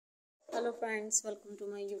Hello friends, welcome to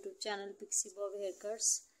my YouTube channel Pixie Bob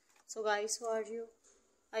Haircuts. So guys, how are you?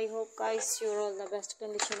 I hope guys you're all the best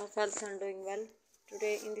condition of health and doing well.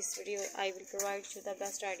 Today in this video I will provide you the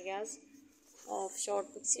best ideas of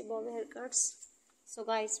short Pixie Bob haircuts. So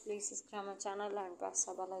guys, please subscribe my channel and press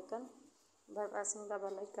the bell icon. By pressing the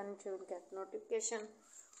bell icon you will get notification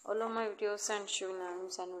all of my videos and you will never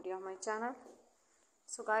miss any video on my channel.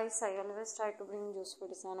 So guys, I always try to bring useful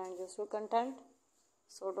design and useful content.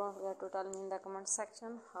 So don't forget to tell me in the comment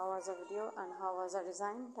section how was the video and how was the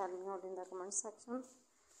design. Tell me all in the comment section.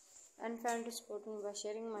 And friend, to support me by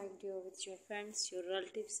sharing my video with your friends, your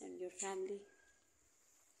relatives and your family.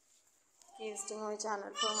 Keep visiting my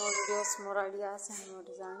channel for more videos, more ideas and more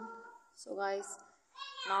design. So guys,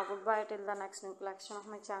 now goodbye till the next new collection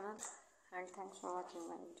of my channel, and thanks for watching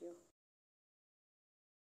my video.